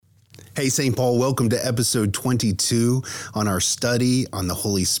Hey, St. Paul, welcome to episode 22 on our study on the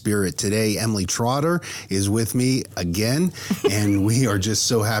Holy Spirit. Today, Emily Trotter is with me again, and we are just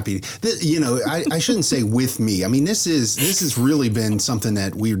so happy. I shouldn't say with me. I mean, this has really been something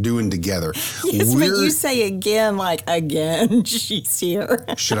that we're doing together. Yes, but you say again, like again, she's here.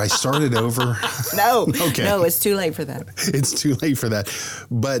 Should I start it over? No. Okay. No, it's too late for that. It's too late for that.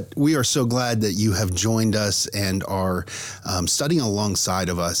 But we are so glad that you have joined us and are studying alongside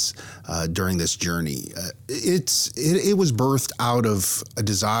of us during this journey. It was birthed out of a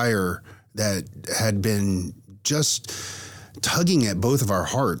desire that had been just tugging at both of our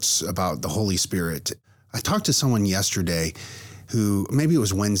hearts about the Holy Spirit. I talked to someone yesterday who, maybe it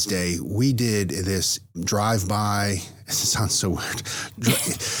was Wednesday, we did this drive-by, it sounds so weird,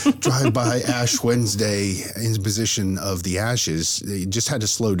 drive-by Ash Wednesday imposition of the ashes. They just had to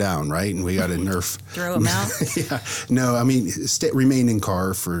slow down, right? And we got to nerf. Throw them out? Yeah. No, I mean, remain in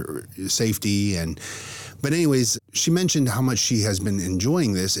car for safety. But anyways, she mentioned how much she has been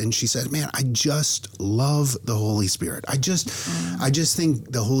enjoying this. And she said, man, I just love the Holy Spirit. I just think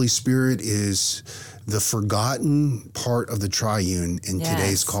the Holy Spirit is the forgotten part of the triune in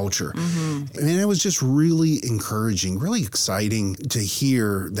today's culture. Mm-hmm. I mean, it was just really encouraging, really exciting to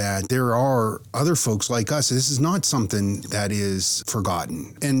hear that there are other folks like us. This is not something that is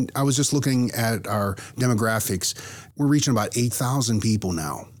forgotten. And I was just looking at our demographics. We're reaching about 8,000 people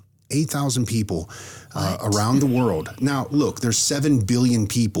now. 8,000 people around the world. Now, look, there's 7 billion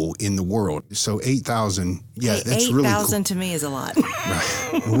people in the world. So 8,000, that's really cool. 8,000 to me is a lot.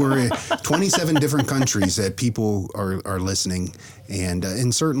 Right. We're in 27 different countries that people are listening.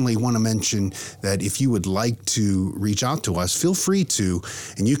 And certainly want to mention that if you would like to reach out to us, feel free to.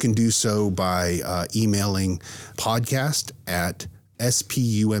 And you can do so by emailing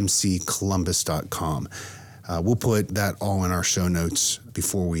podcast@spumccolumbus.com. We'll put that all in our show notes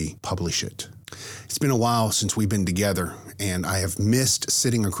before we publish it. It's been a while since we've been together, and I have missed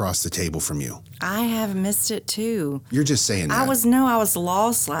sitting across the table from you. I have missed it too. You're just saying that. I was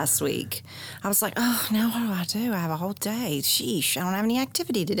lost last week. I was like, oh, now what do? I have a whole day. Sheesh, I don't have any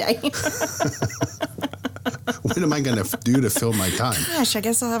activity today. What am I going to do to fill my time? Gosh, I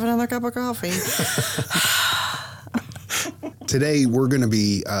guess I'll have another cup of coffee. Today, we're going to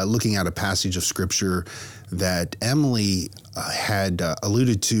be looking at a passage of Scripture that Emily had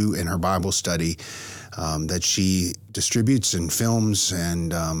alluded to in her Bible study that she distributes and films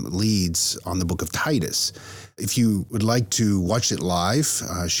and leads on the book of Titus. If you would like to watch it live,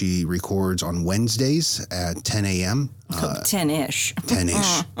 she records on Wednesdays at 10 a.m. 10-ish.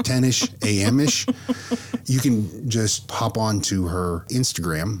 10-ish a.m.-ish. You can just hop on to her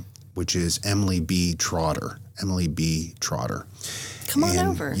Instagram, which is Emily B. Trotter. Emily B. Trotter. Come on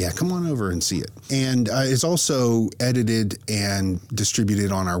over. Yeah, come on over and see it. And it's also edited and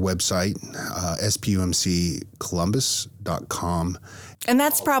distributed on our website, spumccolumbus.com. And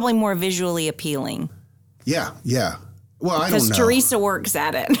that's probably more visually appealing. Yeah. Well, I don't know. Because Teresa works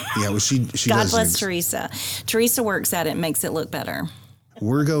at it. Yeah, well, she God does. bless Teresa. Teresa works at it and makes it look better.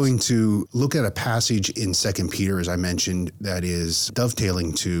 We're going to look at a passage in 2 Peter, as I mentioned, that is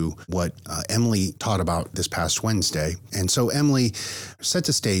dovetailing to what Emily taught about this past Wednesday. And so, Emily, set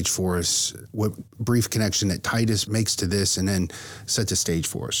the stage for us, what brief connection that Titus makes to this, and then set the stage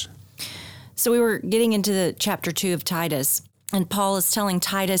for us. So we were getting into the chapter 2 of Titus, and Paul is telling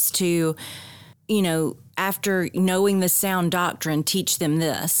Titus to, after knowing the sound doctrine, teach them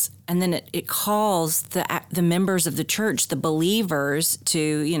this. And then it calls the members of the church, the believers,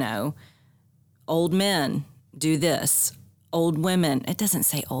 to, old men, do this. Old women. It doesn't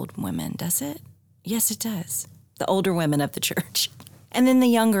say old women, does it? Yes, it does. The older women of the church. And then the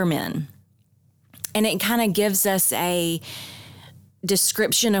younger men. And it kind of gives us a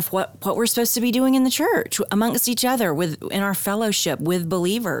description of what we're supposed to be doing in the church amongst each other in our fellowship with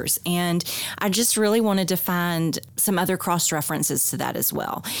believers. And I just really wanted to find some other cross references to that as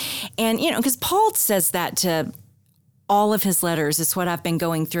well. And, because Paul says that to all of his letters. It's what I've been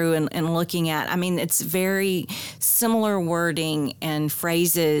going through and looking at. I mean, it's very similar wording and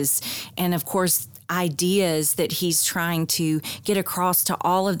phrases. And of course, ideas that he's trying to get across to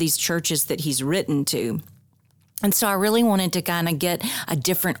all of these churches that he's written to. And so I really wanted to kind of get a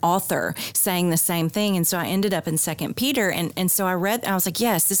different author saying the same thing. And so I ended up in 2 Peter. And so I read, I was like,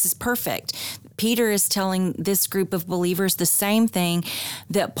 yes, this is perfect. Peter is telling this group of believers the same thing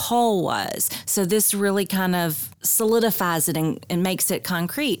that Paul was. So this really kind of solidifies it and makes it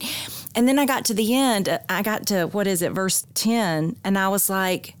concrete. And then I got to the end, I got to, verse 10, and I was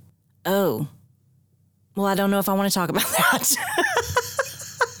like, oh, well, I don't know if I want to talk about that.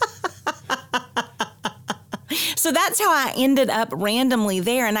 So that's how I ended up randomly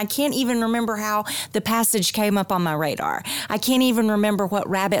there. And I can't even remember how the passage came up on my radar. I can't even remember what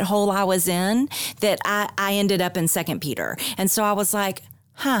rabbit hole I was in that I ended up in 2 Peter. And so I was like,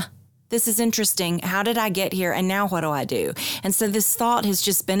 this is interesting. How did I get here? And now what do I do? And so this thought has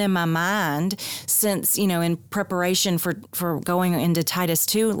just been in my mind since, in preparation for going into Titus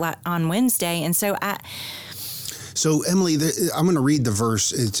 2 on Wednesday. And so So, Emily, I'm going to read the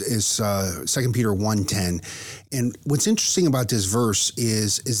verse. It's 2 Peter 1:10. And what's interesting about this verse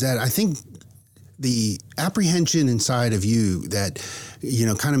is that I think the apprehension inside of you that,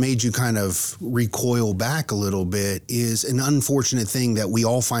 kind of made you kind of recoil back a little bit is an unfortunate thing that we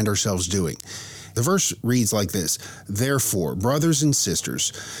all find ourselves doing. The verse reads like this: "Therefore, brothers and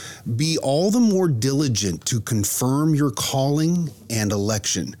sisters, be all the more diligent to confirm your calling and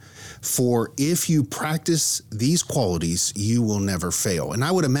election. For if you practice these qualities, you will never fail." And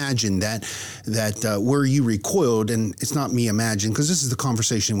I would imagine that where you recoiled, and it's not me imagine, because this is the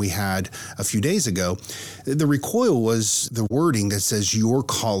conversation we had a few days ago, the recoil was the wording that says your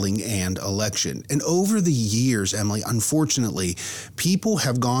calling and election. And over the years, Emily, unfortunately, people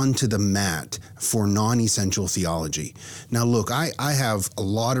have gone to the mat for non-essential theology. Now, look, I have a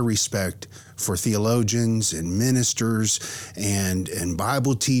lot of respect for theologians and ministers and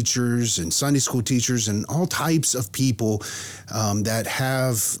Bible teachers and Sunday school teachers and all types of people that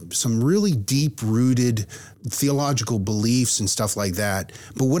have some really deep-rooted theological beliefs and stuff like that.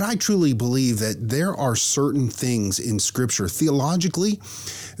 But what I truly believe that there are certain things in Scripture theologically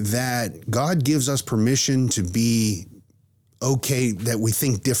that God gives us permission to be okay, that we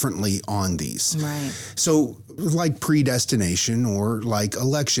think differently on these. Right. So like predestination or like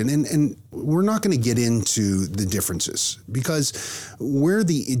election, and we're not going to get into the differences because where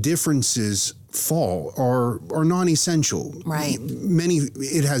the differences fall are non-essential. Right.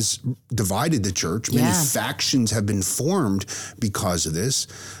 It has divided the church. Many factions have been formed because of this.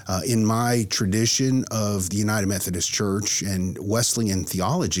 In my tradition of the United Methodist Church and Wesleyan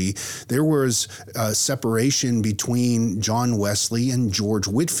theology, there was a separation between John Wesley and George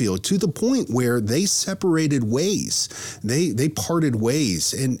Whitefield to the point where they separated ways. They parted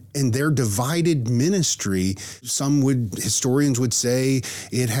ways, and their divided ministry, historians would say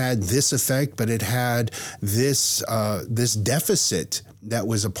it had this effect, but it had this deficit that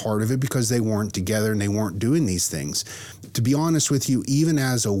was a part of it because they weren't together and they weren't doing these things. To be honest with you, even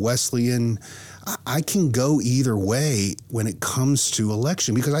as a Wesleyan, I can go either way when it comes to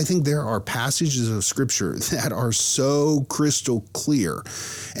election because I think there are passages of Scripture that are so crystal clear.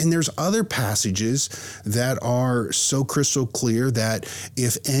 And there's other passages that are so crystal clear that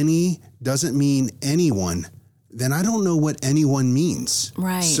if any doesn't mean anyone, then I don't know what anyone means.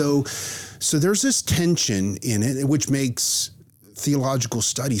 Right. So there's this tension in it, which makes theological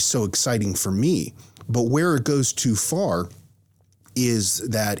study so exciting for me. But where it goes too far is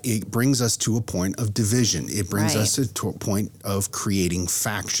that it brings us to a point of division. It brings us to a point of creating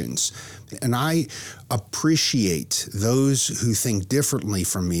factions. And I appreciate those who think differently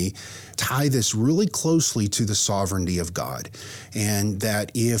from me tie this really closely to the sovereignty of God. And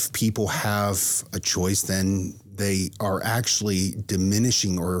that if people have a choice, then they are actually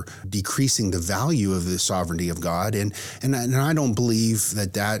diminishing or decreasing the value of the sovereignty of God. And I don't believe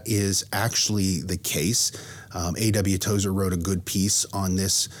that is actually the case. A.W. Tozer wrote a good piece on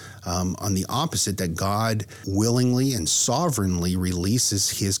this, on the opposite, that God willingly and sovereignly releases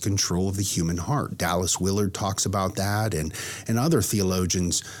his control of the human heart. Dallas Willard talks about that and other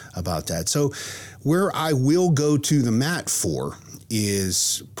theologians about that. So where I will go to the mat for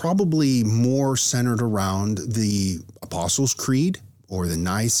is probably more centered around the Apostles' Creed or the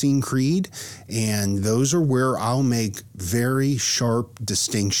Nicene Creed, and those are where I'll make very sharp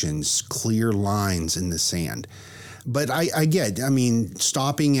distinctions, clear lines in the sand. But I get,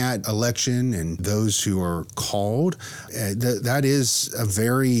 stopping at election and those who are called, that is a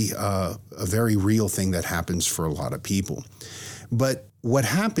very real thing that happens for a lot of people. But what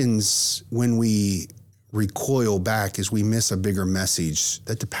happens when we recoil back is we miss a bigger message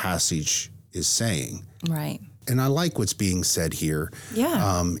that the passage is saying. Right. And I like what's being said here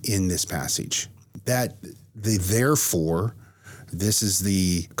in this passage, that therefore, this is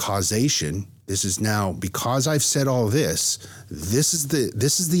the causation. This is now, because I've said all this, this is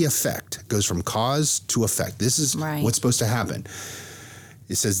the effect. It goes from cause to effect. This is what's supposed to happen.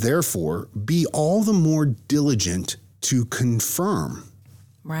 It says, therefore, be all the more diligent to confirm.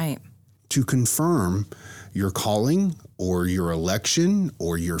 Right. To confirm your calling or your election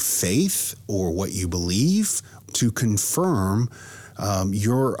or your faith or what you believe, to confirm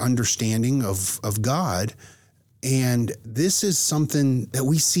your understanding of God And this is something that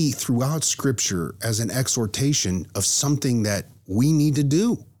we see throughout Scripture as an exhortation of something that we need to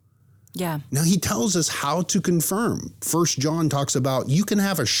do. Yeah. Now, he tells us how to confirm. 1 John talks about you can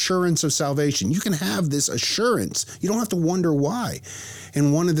have assurance of salvation. You can have this assurance. You don't have to wonder why.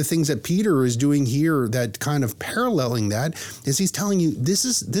 And one of the things that Peter is doing here that kind of paralleling that is he's telling you this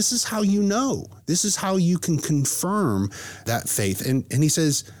is how you know. This is how you can confirm that faith. And he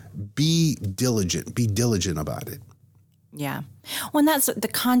says, be diligent about it. Yeah. Well, and that's the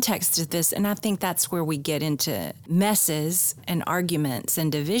context of this. And I think that's where we get into messes and arguments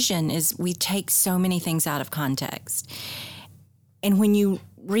and division is we take so many things out of context. And when you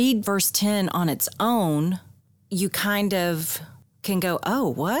read verse 10 on its own, you kind of can go, oh,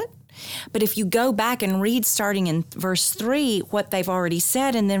 what? But if you go back and read starting in verse 3, what they've already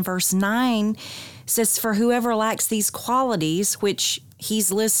said, and then verse 9 says, for whoever lacks these qualities, which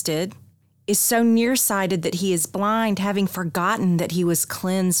he's listed, is so nearsighted that he is blind, having forgotten that he was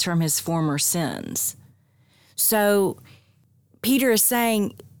cleansed from his former sins. So Peter is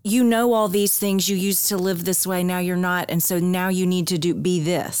saying, you know all these things, you used to live this way, now you're not, and so now you need to be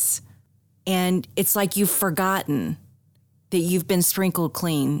this. And it's like you've forgotten that you've been sprinkled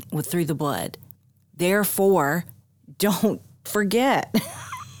clean through the blood. Therefore, don't forget.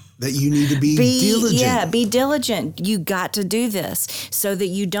 That you need to be diligent. Yeah, be diligent. You got to do this so that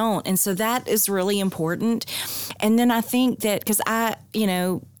you don't. And so that is really important. And then I think that, because I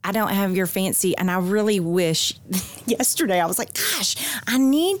don't have your fancy, and I really wish yesterday I was like, gosh, I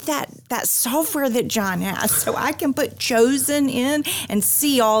need that software that John has so I can put Chosen in and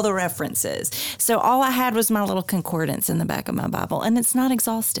see all the references. So all I had was my little concordance in the back of my Bible, and it's not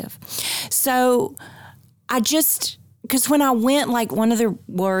exhaustive. So because when I went, like one of the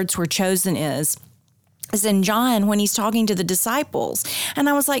words where chosen is in John when he's talking to the disciples. And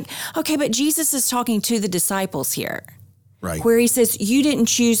I was like, okay, but Jesus is talking to the disciples here. Right. Where he says, you didn't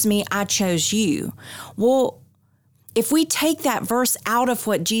choose me, I chose you. Well, if we take that verse out of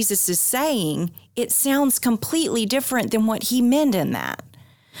what Jesus is saying, it sounds completely different than what he meant in that.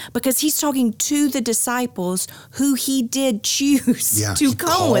 Because he's talking to the disciples who he did choose to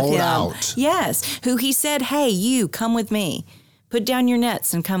come with him. Out. Yes, who he said, hey, you come with me. Put down your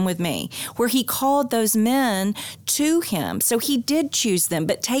nets and come with me. Where he called those men to him. So he did choose them.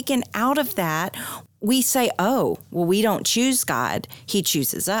 But taken out of that, we say, oh, well, we don't choose God. He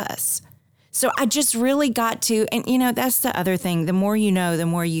chooses us. So I just really got to, and that's the other thing. The more you know, the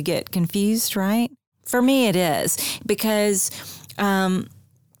more you get confused, right? For me, it is. Because...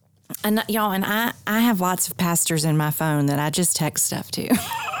 And y'all, and I have lots of pastors in my phone that I just text stuff to.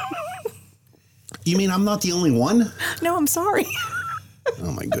 You mean I'm not the only one? No, I'm sorry.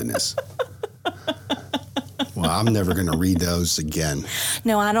 Oh, my goodness. Well, I'm never going to read those again.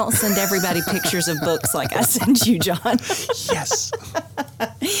 No, I don't send everybody pictures of books like I send you, John. Yes.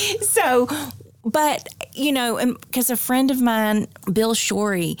 So, but, because a friend of mine, Bill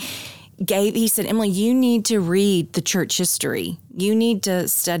Shorey, he said, Emily, you need to read the church history. You need to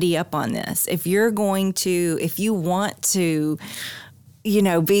study up on this. If you want to,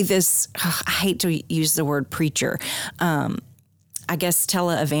 be this, I hate to use the word preacher. I guess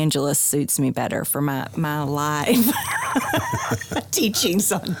televangelist suits me better for my live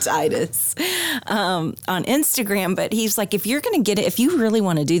teachings on Titus on Instagram. But he's like, if you're going to get it, if you really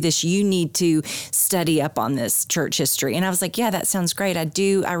want to do this, you need to study up on this church history. And I was like, yeah, that sounds great.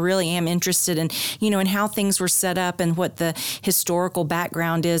 I really am interested in, in how things were set up and what the historical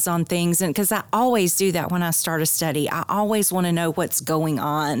background is on things. And because I always do that when I start a study, I always want to know what's going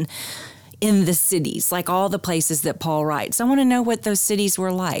on in the cities, like all the places that Paul writes. I want to know what those cities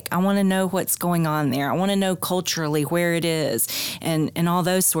were like. I want to know what's going on there. I want to know culturally where it is and all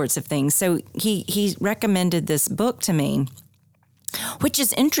those sorts of things. So he recommended this book to me, which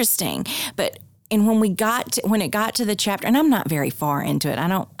is interesting. And when it got to the chapter, and I'm not very far into it. I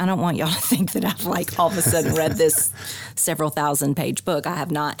don't want y'all to think that I've like all of a sudden read this several thousand page book. I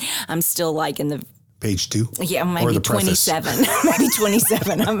have not. I'm still like in the Page 2? Yeah, maybe 27. Maybe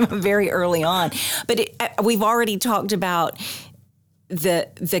 27. I'm very early on. But we've already talked about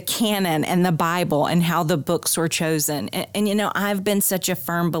the canon and the Bible and how the books were chosen. And I've been such a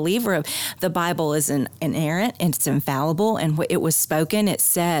firm believer of the Bible is inerrant and it's infallible. And when it was spoken, it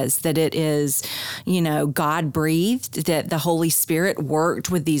says that it is, God breathed, that the Holy Spirit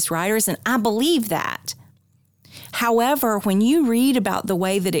worked with these writers. And I believe that. However, when you read about the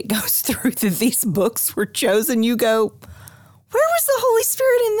way that it goes through that these books were chosen, you go, where was the Holy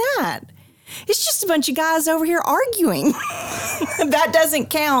Spirit in that? It's just a bunch of guys over here arguing. That doesn't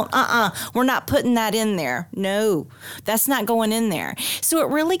count. We're not putting that in there. No, that's not going in there. So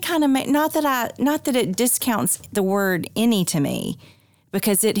it really kind of not that it discounts the word any to me,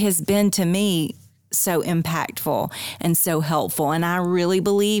 because it has been to me so impactful and so helpful. And I really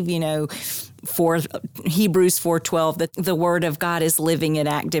believe, for Hebrews 4:12, that the word of God is living and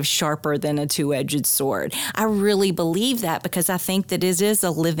active, sharper than a two-edged sword. I really believe that, because I think that it is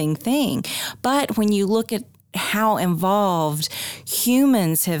a living thing. But when you look at how involved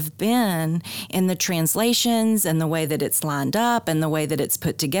humans have been in the translations and the way that it's lined up and the way that it's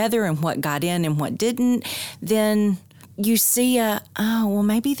put together and what got in and what didn't, then you see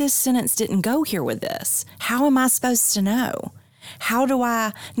maybe this sentence didn't go here with this. How am I supposed to know?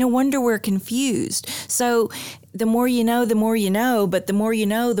 No wonder we're confused. So the more you know, but the more you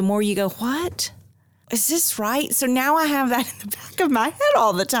know, the more you go, what? Is this right? So now I have that in the back of my head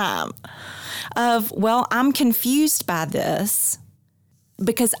all the time of, well, I'm confused by this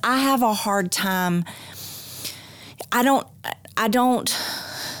because I have a hard time.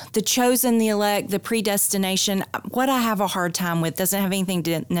 The chosen, the elect, the predestination, what I have a hard time with doesn't have anything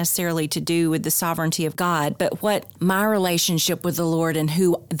necessarily to do with the sovereignty of God, but what my relationship with the Lord and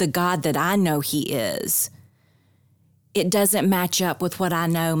who the God that I know He is, it doesn't match up with what I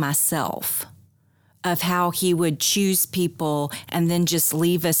know myself of how He would choose people and then just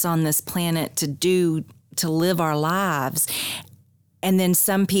leave us on this planet to live our lives. And then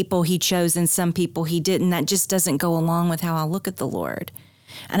some people He chose and some people He didn't. That just doesn't go along with how I look at the Lord.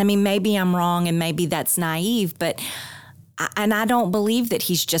 And I mean, maybe I'm wrong and maybe that's naive, but I don't believe that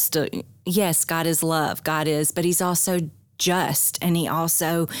He's just yes, God is love, but He's also just. And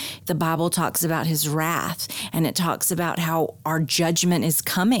the Bible talks about His wrath, and it talks about how our judgment is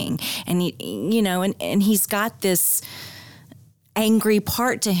coming. And and He's got this angry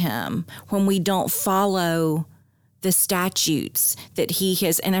part to Him when we don't follow the statutes that He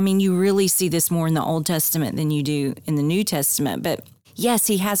has. And I mean, you really see this more in the Old Testament than you do in the New Testament, but yes,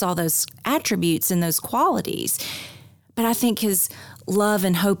 He has all those attributes and those qualities, but I think His love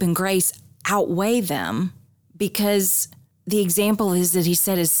and hope and grace outweigh them, because the example is that He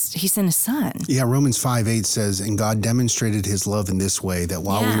sent His Son. Yeah, Romans 5:8 says, and God demonstrated His love in this way, that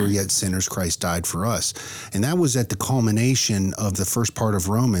while we were yet sinners, Christ died for us. And that was at the culmination of the first part of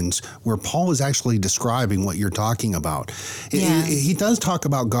Romans, where Paul is actually describing what you're talking about. Yeah. He does talk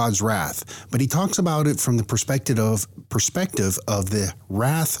about God's wrath, but he talks about it from the perspective of the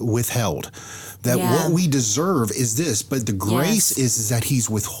wrath withheld. That what we deserve is this, but the grace is that He's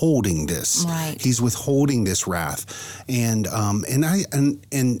withholding this. Right. He's withholding this wrath. And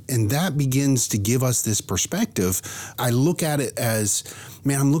that begins to give us this perspective. I look at it as,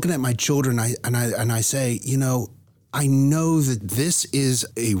 man, I'm looking at my children and I say, I know that this is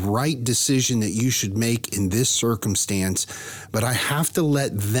a right decision that you should make in this circumstance, but I have to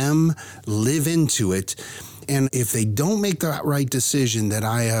let them live into it. And if they don't make that right decision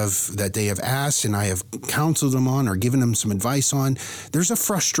that they have asked and I have counseled them on or given them some advice on, there's a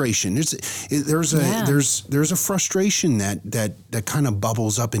frustration. There's a frustration that kind of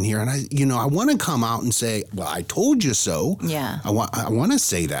bubbles up in here. And I want to come out and say, well, I told you so. Yeah. I want to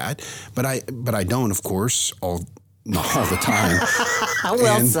say that, but I don't, of course, not all the time.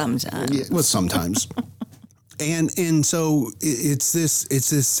 Sometimes. Yeah, well, sometimes. And so it's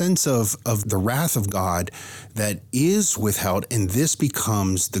this sense of the wrath of God that is withheld, and this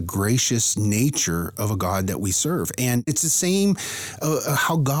becomes the gracious nature of a God that we serve. And it's the same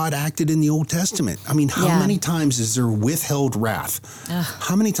how God acted in the Old Testament. I mean, how many times is there withheld wrath?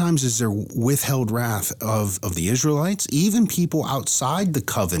 How many times is there withheld wrath of the Israelites, even people outside the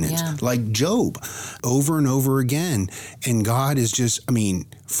covenant, like Job, over and over again? And God is just,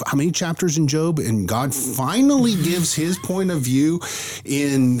 how many chapters in Job? And God finally gives His point of view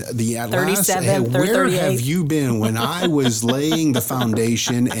in the 37, where 38. have you been when I was laying the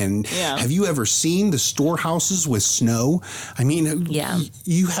foundation? And have you ever seen the storehouses with snow?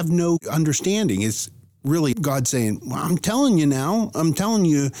 You have no understanding. It's really God saying, well, I'm telling you now,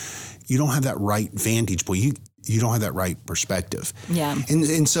 you don't have that right vantage point. You don't have that right perspective. Yeah.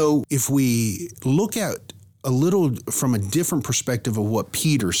 And so if we look at a little from a different perspective of what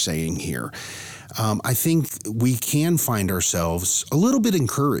Peter's saying here, I think we can find ourselves a little bit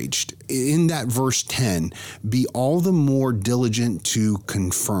encouraged in that verse 10, be all the more diligent to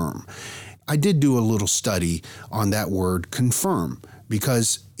confirm. I did do a little study on that word confirm,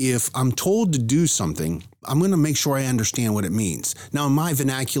 because if I'm told to do something, I'm going to make sure I understand what it means. Now, in my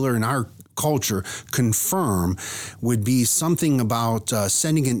vernacular, in our culture, confirm would be something about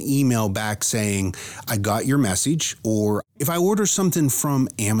sending an email back saying, I got your message. Or if I order something from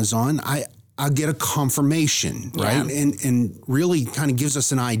Amazon, I get a confirmation, right? And really kind of gives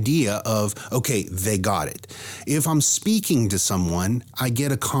us an idea of, okay, they got it. If I'm speaking to someone, I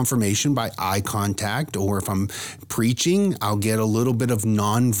get a confirmation by eye contact, or if I'm preaching, I'll get a little bit of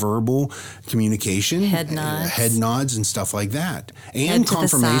nonverbal communication, head nods and stuff like that, and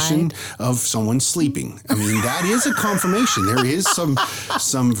confirmation of someone sleeping. I mean, that is a confirmation. There is so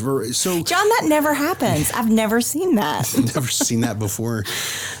John, that never happens. I've never seen that. Never seen that before.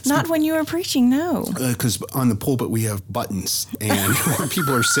 Not when you were preaching, no. Because on the pulpit we have buttons, and where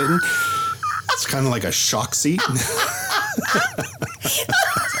people are sitting, it's kind of like a shock seat.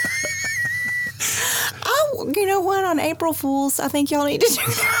 Oh, you know what? On April Fools, I think y'all need to do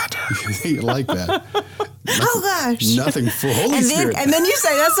that. You like that? Oh gosh! Nothing for Holy Spirit. And then you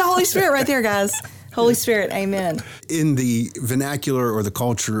say that's the Holy Spirit right there, guys. Holy Spirit, amen. In the vernacular or the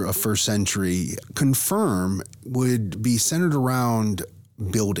culture of first century, confirm would be centered around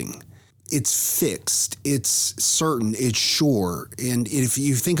building. It's fixed, it's certain, it's sure. And if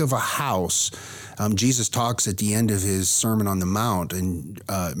you think of a house, Jesus talks at the end of his Sermon on the Mount in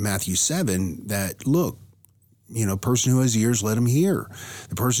Matthew 7 that, look, person who has ears, let him hear.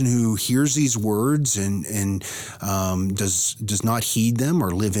 The person who hears these words and does not heed them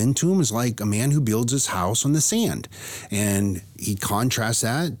or live into them is like a man who builds his house on the sand. And he contrasts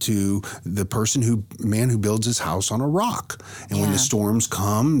that to the man who builds his house on a rock. And when the storms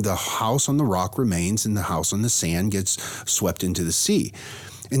come, the house on the rock remains and the house on the sand gets swept into the sea.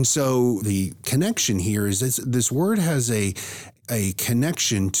 And so the connection here is this word has a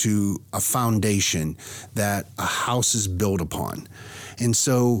connection to a foundation that a house is built upon. And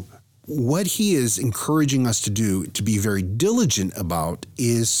so what he is encouraging us to do, to be very diligent about,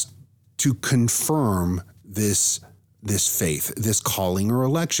 is to confirm this faith, this calling or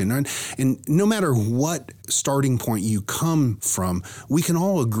election. And no matter what starting point you come from, we can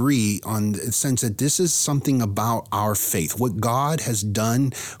all agree on the sense that this is something about our faith, what God has done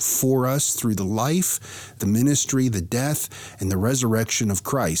for us through the life, the ministry, the death, and the resurrection of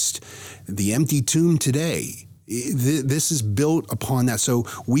Christ. The empty tomb today, this is built upon that. So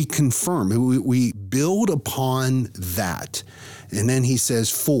we confirm, we build upon that. And then he says,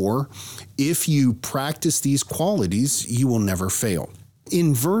 for if you practice these qualities, you will never fail.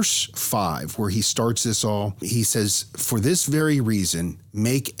 In verse 5, where he starts this all, he says, for this very reason,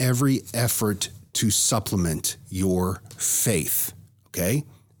 make every effort to supplement your faith. Okay?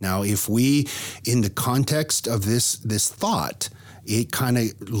 Now, if we, in the context of this thought, it kind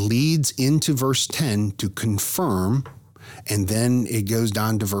of leads into verse 10 to confirm, and then it goes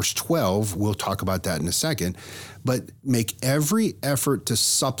down to verse 12. We'll talk about that in a second. But make every effort to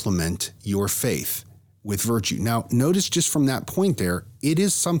supplement your faith with virtue. Now, notice just from that point there, it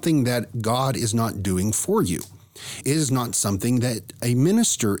is something that God is not doing for you. It is not something that a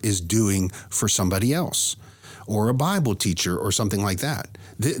minister is doing for somebody else, or a Bible teacher or something like that.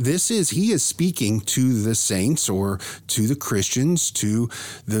 He is speaking to the saints or to the Christians, to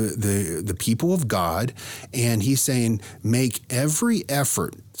the people of God, and he's saying, make every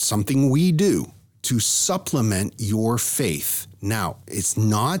effort, something we do, to supplement your faith. Now, it's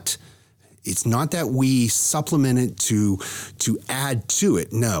not that we supplement it to add to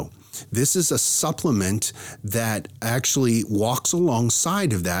it. No. This is a supplement that actually walks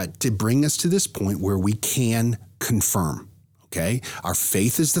alongside of that to bring us to this point where we can confirm. Okay? Our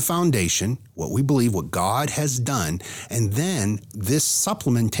faith is the foundation, what we believe, what God has done, and then this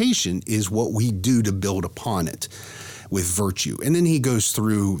supplementation is what we do to build upon it with virtue. And then he goes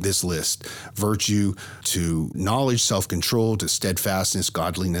through this list: virtue to knowledge, self-control, to steadfastness,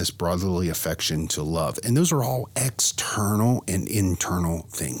 godliness, brotherly affection, to love. And those are all external and internal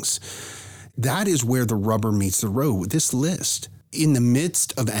things. That is where the rubber meets the road with this list. In the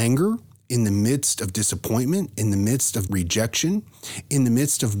midst of anger, in the midst of disappointment, in the midst of rejection, in the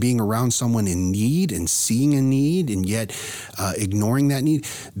midst of being around someone in need and seeing a need and yet ignoring that need,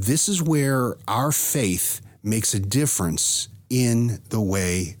 this is where our faith makes a difference in the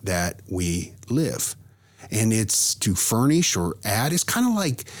way that we live. And it's to furnish or add. It's kind of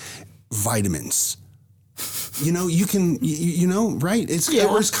like vitamins. You can, right?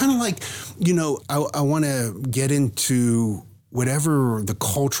 It's kind of like, I want to get into whatever the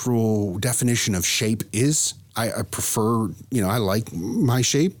cultural definition of shape is. I prefer, I like my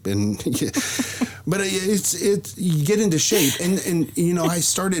shape, and but it's you get into shape, and I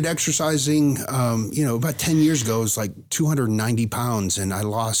started exercising, about 10 years ago. It was like 290 pounds, and I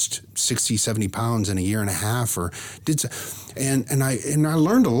lost 60, 70 pounds in a year and a half, and I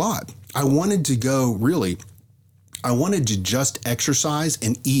learned a lot. I wanted to just exercise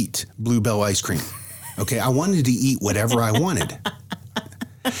and eat Bluebell ice cream. Okay, I wanted to eat whatever I wanted.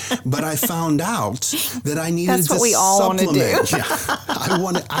 But I found out that I needed That's to what we all want to do. Yeah,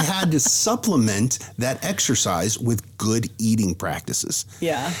 I had to supplement that exercise with good eating practices.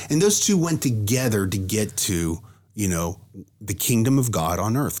 Yeah. And those two went together to get to, the kingdom of God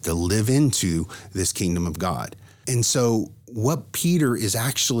on earth, to live into this kingdom of God. And so what Peter is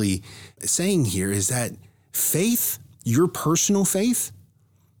actually saying here is that faith, your personal faith,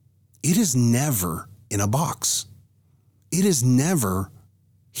 it is never in a box. It is never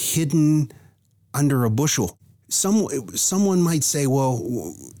hidden under a bushel. Someone might say,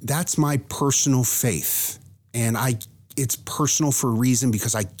 well, that's my personal faith. And it's personal for a reason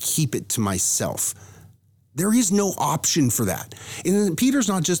because I keep it to myself. There is no option for that. And Peter's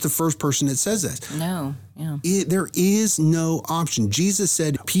not just the first person that says that. No, yeah. There is no option. Jesus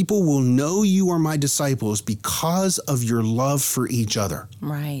said, people will know you are my disciples because of your love for each other.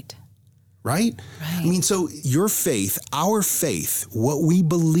 Right. Right? I mean, so your faith, our faith, what we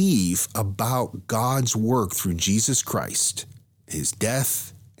believe about God's work through Jesus Christ, his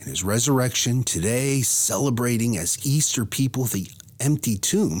death and his resurrection, today celebrating as Easter people the empty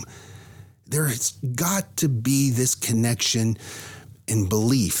tomb, there's got to be this connection and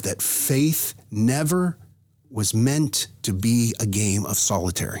belief that faith never was meant to be a game of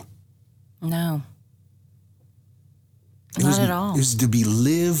solitary. No. Not at all. It was to be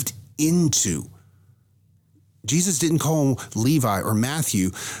lived into. Jesus didn't call Levi or Matthew,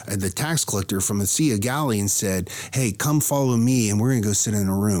 the tax collector from the Sea of Galilee, and said, hey, come follow me and we're going to go sit in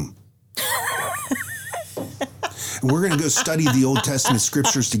a room. We're going to go study the Old Testament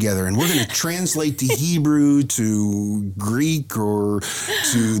scriptures together, and we're going to translate the Hebrew to Greek or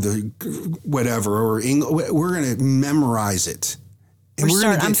to the whatever, or English. We're going to memorize it. And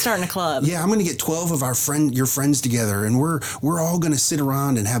I'm starting a club. Yeah, I'm going to get 12 of your friends together, and we're all going to sit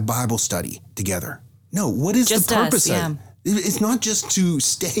around and have Bible study together. No, what is just the purpose of it? It's not just to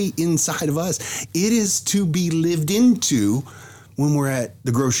stay inside of us. It is to be lived into when we're at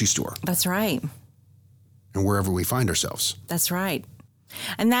the grocery store. That's right. And wherever we find ourselves. That's right.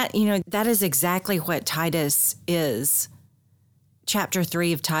 And that that is exactly what Titus is. Chapter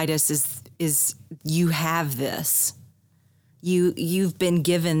 3 of Titus is you have this. You've been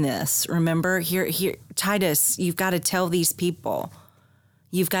given this. Remember, here, Titus, you've got to tell these people.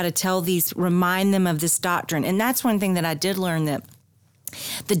 You've got to remind them of this doctrine. And that's one thing that I did learn, that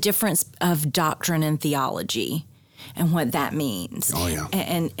the difference of doctrine and theology and what that means. Oh, yeah.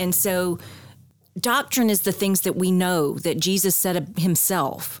 And so doctrine is the things that we know that Jesus said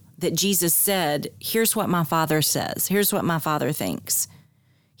himself, that Jesus said, here's what my Father says. Here's what my Father thinks.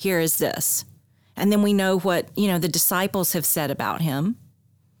 Here is this. And then we know what, the disciples have said about him.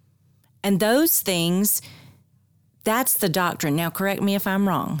 And those things, that's the doctrine. Now, correct me if I'm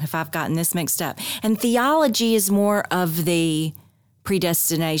wrong, if I've gotten this mixed up. And theology is more of the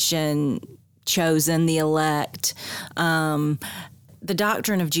predestination, chosen, the elect. The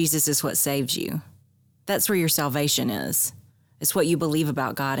doctrine of Jesus is what saves you. That's where your salvation is. It's what you believe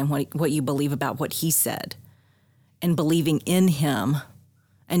about God and what you believe about what he said. And believing in him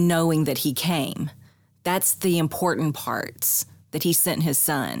and knowing that he came. That's the important parts, that he sent his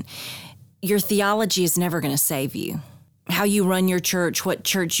son. Your theology is never going to save you. How you run your church, what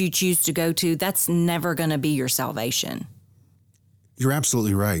church you choose to go to, that's never going to be your salvation. You're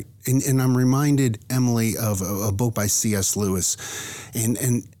absolutely right. And I'm reminded, Emily, of a book by C.S. Lewis. And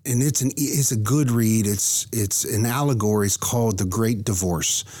it's a good read. It's an allegory. It's called The Great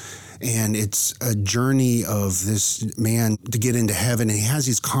Divorce. And it's a journey of this man to get into heaven. And he has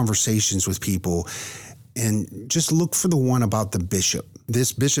these conversations with people. And just look for the one about the bishop.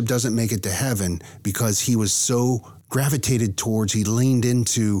 This bishop doesn't make it to heaven because he was so gravitated towards, he leaned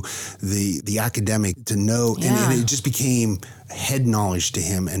into the academic to know, and it just became head knowledge to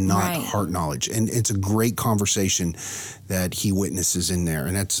him and not heart knowledge. And it's a great conversation that he witnesses in there.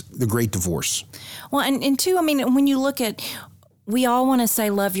 And that's The Great Divorce. Well, and two, when you look at, we all want to say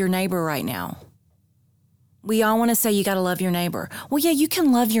love your neighbor right now. We all want to say you got to love your neighbor. Well, yeah, you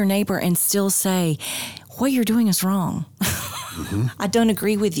can love your neighbor and still say, what you're doing is wrong. Mm-hmm. I don't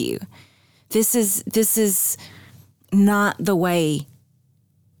agree with you. This is not the way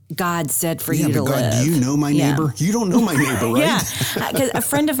God said for you to God, live. do you know my neighbor? You don't know my neighbor, right? Yeah, because a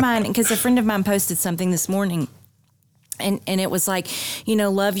friend of mine posted something this morning, and it was like,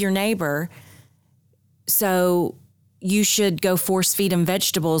 love your neighbor. So you should go force feed them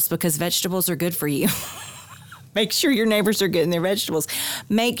vegetables because vegetables are good for you. Make sure your neighbors are getting their vegetables.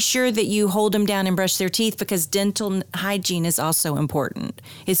 Make sure that you hold them down and brush their teeth, because dental hygiene is also important.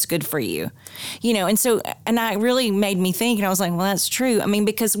 It's good for you. And I really made me think, and I was like, well, that's true. I mean,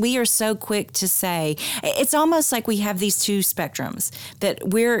 because we are so quick to say, it's almost like we have these two spectrums, that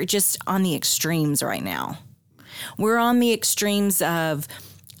we're just on the extremes right now. We're on the extremes of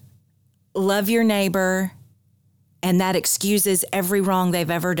love your neighbor, and that excuses every wrong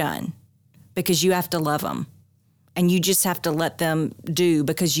they've ever done, because you have to love them. And you just have to let them do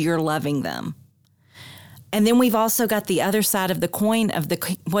because you're loving them. And then we've also got the other side of the coin of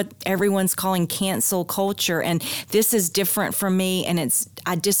what everyone's calling cancel culture. And this is different from me, and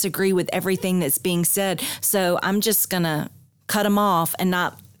I disagree with everything that's being said. So I'm just going to cut them off and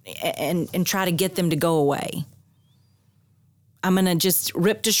try to get them to go away. I'm going to just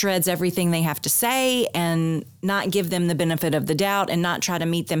rip to shreds everything they have to say and not give them the benefit of the doubt, and not try to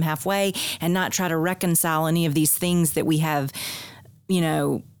meet them halfway, and not try to reconcile any of these things that we have,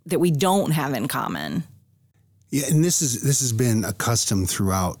 that we don't have in common. Yeah, and this has been a custom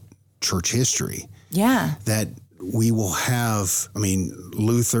throughout church history. Yeah. That we will have,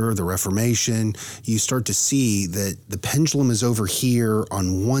 Luther, the Reformation, you start to see that the pendulum is over here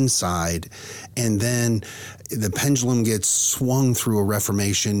on one side, and then the pendulum gets swung through a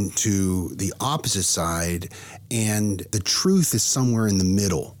Reformation to the opposite side, and the truth is somewhere in the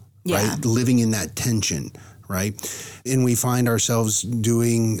middle, right? Living in that tension, right? And we find ourselves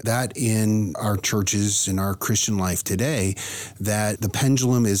doing that in our churches, in our Christian life today, that the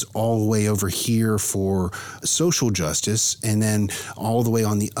pendulum is all the way over here for social justice, and then all the way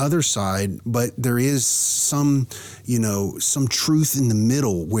on the other side. But there is some truth in the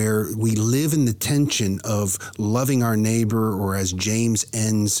middle where we live in the tension of loving our neighbor, or as James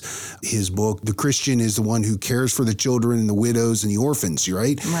ends his book, the Christian is the one who cares for the children and the widows and the orphans,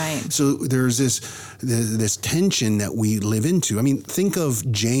 right? Right. So there's this tension that we live into. Think of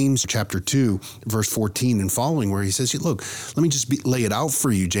James chapter 2, verse 14 and following, where he says, look, let me just lay it out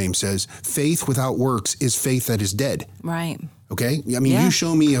for you. James says, faith without works is faith that is dead. Right. Okay? You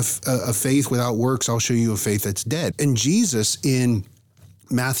show me a faith without works, I'll show you a faith that's dead. And Jesus in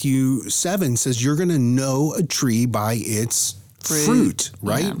Matthew 7 says, you're going to know a tree by its fruit,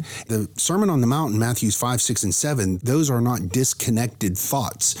 right? Yeah. The Sermon on the Mount in Matthews 5, 6, and 7, those are not disconnected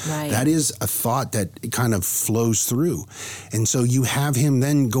thoughts. Right. That is a thought that kind of flows through. And so you have him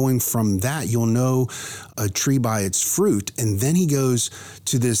then going from that, you'll know a tree by its fruit. And then he goes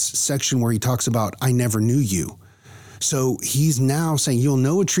to this section where he talks about, I never knew you. So he's now saying, you'll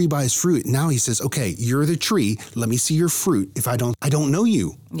know a tree by its fruit. Now he says, okay, you're the tree. Let me see your fruit. If I don't know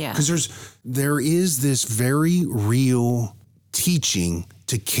you. Yeah. Because there is this very real teaching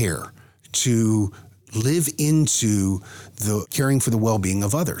to care, to live into the caring for the well-being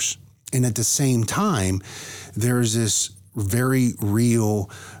of others. And at the same time, there's this very real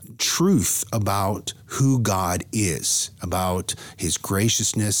truth about who God is, about his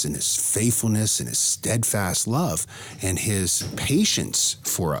graciousness and his faithfulness and his steadfast love and his patience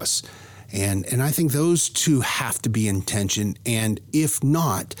for us. And I think those two have to be in tension. And if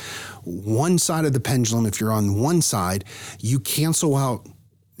not, one side of the pendulum, if you're on one side, you cancel out,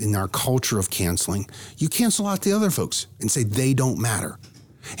 in our culture of canceling, you cancel out the other folks and say they don't matter.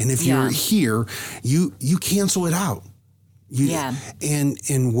 And if you're here, you cancel it out.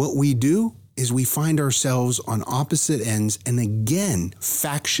 And what we do is we find ourselves on opposite ends, and again,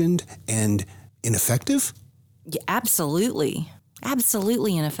 factioned and ineffective. Yeah, absolutely.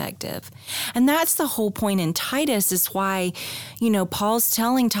 Absolutely ineffective. And that's the whole point in Titus, is why, Paul's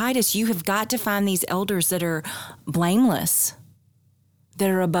telling Titus, you have got to find these elders that are blameless,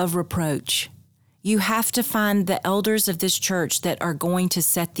 that are above reproach. You have to find the elders of this church that are going to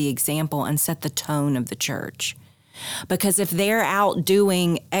set the example and set the tone of the church. Because if they're out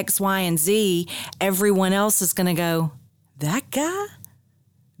doing X, Y, and Z, everyone else is going to go, that guy?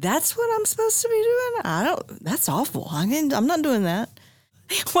 That's what I'm supposed to be doing? That's awful. I'm not doing that.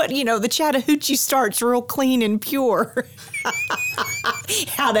 The Chattahoochee starts real clean and pure.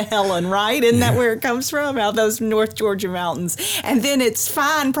 Out of Helen, right? Isn't that where it comes from? Out of those North Georgia mountains. And then it's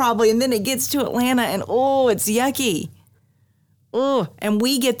fine probably. And then it gets to Atlanta and, it's yucky. And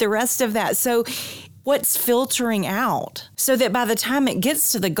we get the rest of that. So what's filtering out? So that by the time it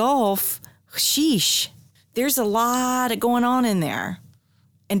gets to the Gulf, sheesh, there's a lot going on in there.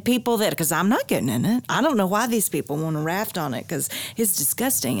 And people because I'm not getting in it. I don't know why these people want to raft on it, because it's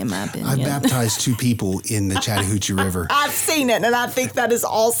disgusting in my opinion. I baptized 2 people in the Chattahoochee River. I've seen it, and I think that is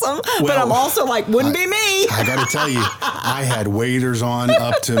awesome. Well, but I'm also like, wouldn't be me. I got to tell you, I had waders on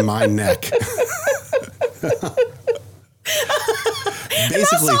up to my neck.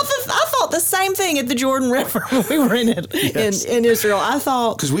 basically, I thought the same thing at the Jordan River when we were in Israel. I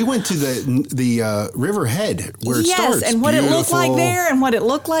thought, because we went to the river head where it starts. And what it looked like there, and what it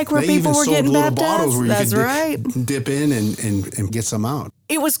looked like where people were getting baptized. Bottles where That's you could right. Dip in and get some out.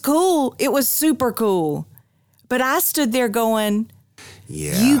 It was cool. It was super cool. But I stood there going,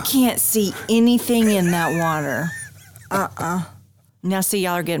 you can't see anything in that water. Now, see,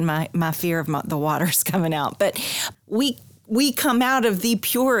 y'all are getting my fear of the water's coming out. But we come out of the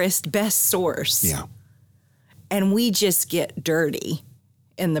purest, best source. Yeah. And we just get dirty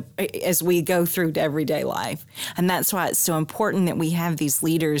as we go through everyday life. And that's why it's so important that we have these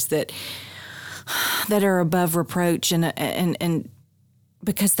leaders that are above reproach and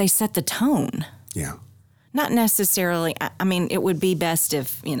because they set the tone. Yeah. Not necessarily. I mean, it would be best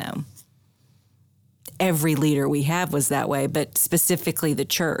if, every leader we have was that way, but specifically the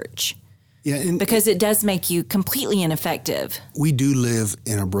church. Yeah. Because it does make you completely ineffective. We do live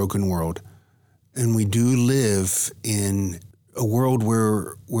in a broken world, and we do live in a world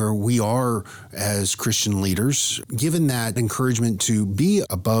where we are, as Christian leaders, given that encouragement to be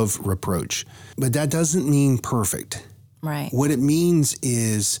above reproach. But that doesn't mean perfect. Right. What it means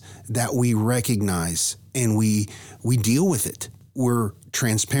is that we recognize and we deal with it. We're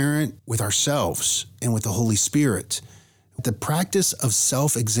transparent with ourselves and with the Holy Spirit. The practice of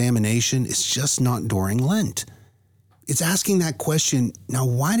self-examination is just not during Lent. It's asking that question, now,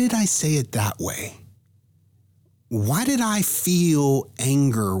 why did I say it that way? Why did I feel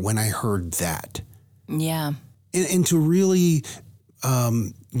anger when I heard that? Yeah. And to really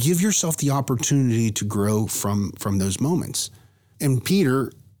give yourself the opportunity to grow from those moments. And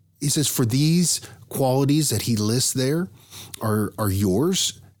Peter, he says, for these qualities that he lists there are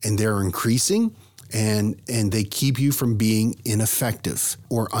yours, and they're increasing, and they keep you from being ineffective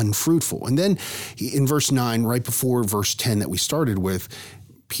or unfruitful. And then in verse 9, right before verse 10 that we started with,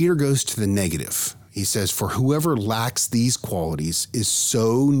 Peter goes to the negative. He says, for whoever lacks these qualities is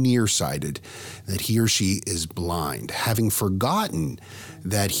so nearsighted that he or she is blind, having forgotten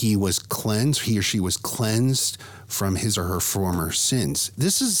that he or she was cleansed from his or her former sins.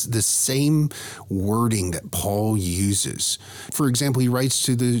 This is the same wording that Paul uses. For example, he writes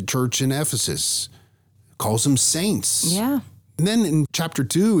to the church in Ephesus, calls them saints. Yeah. And then in chapter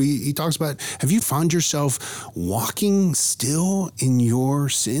 2, he talks about, have you found yourself walking still in your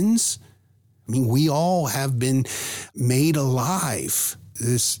sins? I mean, we all have been made alive.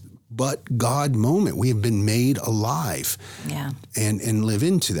 This but God moment. We have been made alive. Yeah. And live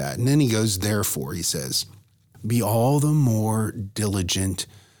into that. And then he goes, therefore, he says, be all the more diligent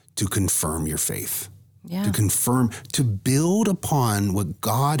to confirm your faith. Yeah. To build upon what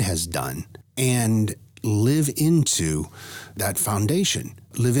God has done and live into that foundation,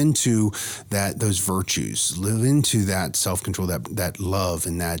 live into those virtues, live into that self-control, that love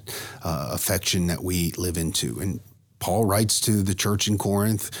and that affection that we live into. And Paul writes to the church in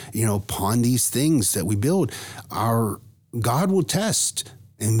Corinth, upon these things that we build, our God will test.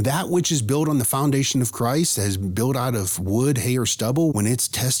 And that which is built on the foundation of Christ, that is built out of wood, hay, or stubble, when it's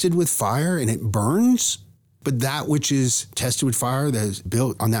tested with fire and it burns, but that which is tested with fire, that is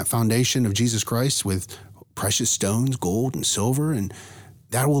built on that foundation of Jesus Christ with precious stones, gold and silver, and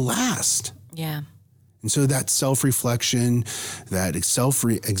that will last. Yeah. And so that self-reflection, that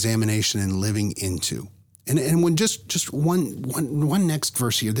self-examination and living into. And when just one next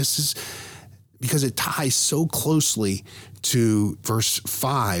verse here, this is because it ties so closely to verse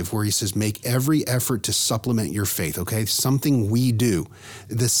 5, where he says, make every effort to supplement your faith, okay? Something we do.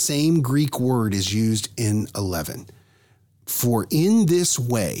 The same Greek word is used in 11. For in this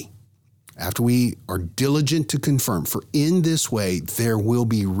way, after we are diligent to confirm, for in this way there will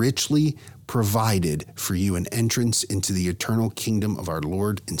be richly provided for you an entrance into the eternal kingdom of our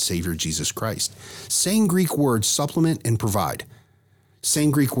Lord and Savior Jesus Christ. Same Greek word, supplement and provide.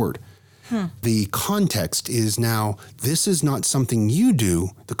 Same Greek word. The context is now, this is not something you do.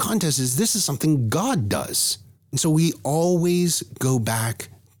 The context is, this is something God does. And so we always go back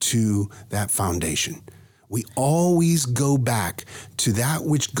to that foundation. We always go back to that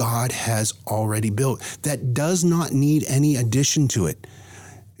which God has already built that does not need any addition to it.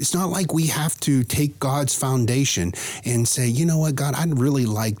 It's not like we have to take God's foundation and say, you know what, God, I'd really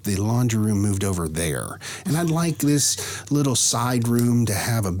like the laundry room moved over there. And I'd like this little side room to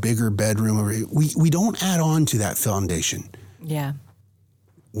have a bigger bedroom over here. We don't add on to that foundation. Yeah.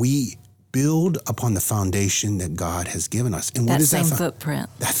 We build upon the foundation that God has given us. And what is that? Footprint.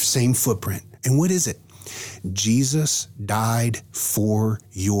 That same footprint. And what is it? Jesus died for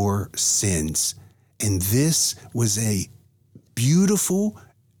your sins. And this was a beautiful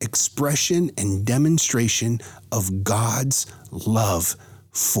expression and demonstration of God's love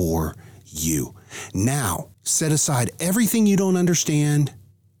for you. Now, set aside everything you don't understand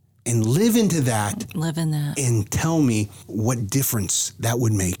and live into that. Live in that. And tell me what difference that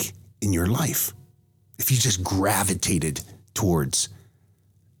would make in your life if you just gravitated towards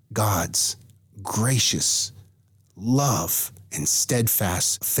God's gracious love and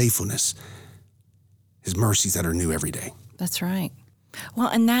steadfast faithfulness, his mercies that are new every day. That's right. Well,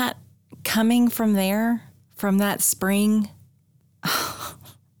 and that coming from there, from that spring,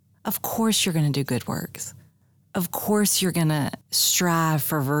 of course you're going to do good works. Of course you're going to strive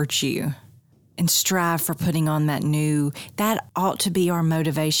for virtue and strive for putting on that new. That ought to be our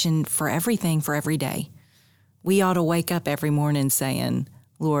motivation for everything, for every day. We ought to wake up every morning saying,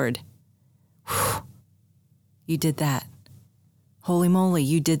 Lord, whew, you did that. Holy moly,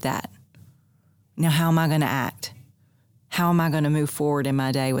 you did that. Now, how am I going to act? How am I going to move forward in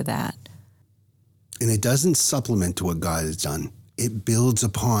my day with that? And it doesn't supplement to what God has done. It builds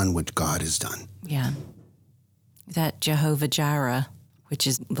upon what God has done. Yeah. That Jehovah Jireh, which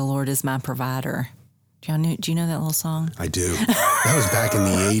is the Lord is my provider. Do you know that little song? I do. That was back in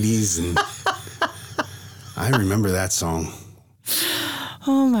the 80s, and I remember that song.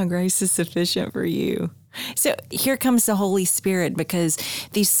 Oh, my grace is sufficient for you. So here comes the Holy Spirit, because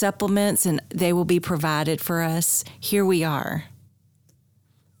these supplements, and they will be provided for us. Here we are.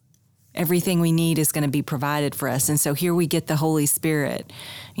 Everything we need is going to be provided for us. And so here we get the Holy Spirit.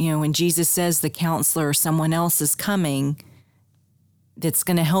 You know, when Jesus says the counselor or someone else is coming that's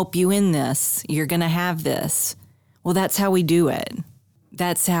going to help you in this, you're going to have this. Well, that's how we do it.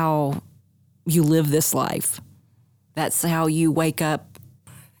 That's how you live this life. That's how you wake up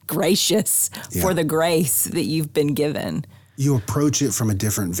gracious for the grace that you've been given. You approach it from a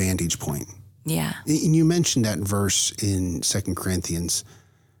different vantage point. Yeah. And you mentioned that verse in 2 Corinthians,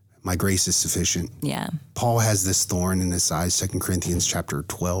 my grace is sufficient. Yeah. Paul has this thorn in his side, 2 Corinthians chapter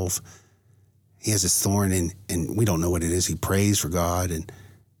 12. He has this thorn, and we don't know what it is. He prays for God and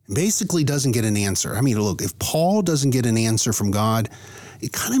basically doesn't get an answer. I mean, look, if Paul doesn't get an answer from God,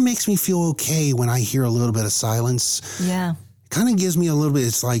 it kind of makes me feel okay when I hear a little bit of silence. Yeah. Kind of gives me a little bit,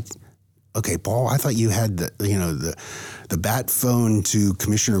 it's like, okay, Paul, I thought you had the bat phone to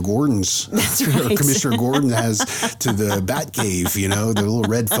Commissioner Gordon's. That's right. Or Commissioner Gordon has to the bat cave, the little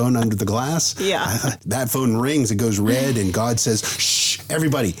red phone under the glass. Yeah. That phone rings, it goes red, and God says, shh,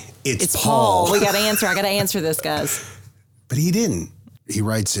 everybody, it's Paul. We got to answer. I got to answer this, guys. But he didn't. He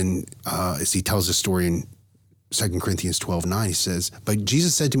writes in, as he tells the story in 2 Corinthians 12:9, he says, but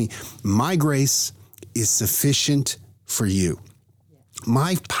Jesus said to me, my grace is sufficient for you.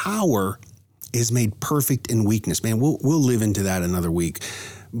 My power is made perfect in weakness. Man, we'll live into that another week.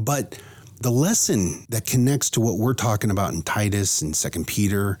 But the lesson that connects to what we're talking about in Titus and 2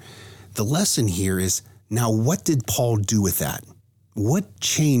 Peter, the lesson here is, now what did Paul do with that? What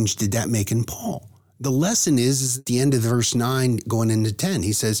change did that make in Paul? The lesson is at the end of verse 9 going into 10,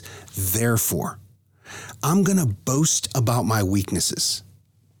 he says, therefore, I'm going to boast about my weaknesses,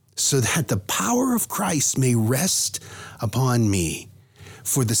 so that the power of Christ may rest upon me.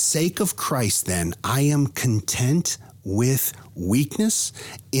 For the sake of Christ, then, I am content with weakness,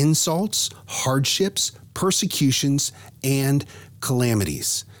 insults, hardships, persecutions, and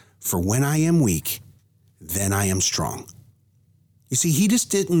calamities. For when I am weak, then I am strong. You see, he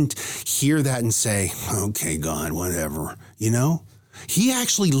just didn't hear that and say, okay, God, whatever, He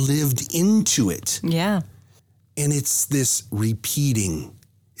actually lived into it. Yeah. And it's this repeating.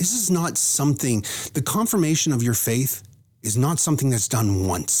 This is not something, the confirmation of your faith is not something that's done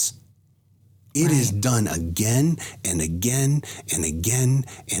once. It is done again and again and again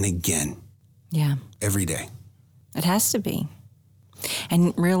and again. Yeah. Every day. It has to be.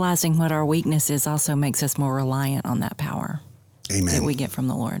 And realizing what our weakness is also makes us more reliant on that power. Amen. That we get from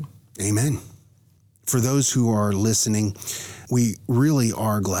the Lord. Amen. For those who are listening, we really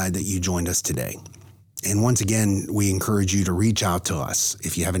are glad that you joined us today. And once again, we encourage you to reach out to us.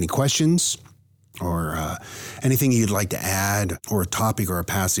 If you have any questions or anything you'd like to add, or a topic or a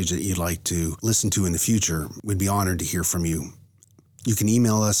passage that you'd like to listen to in the future, we'd be honored to hear from you. You can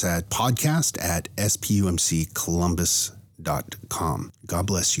email us at podcast@spumccolumbus.com. God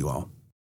bless you all.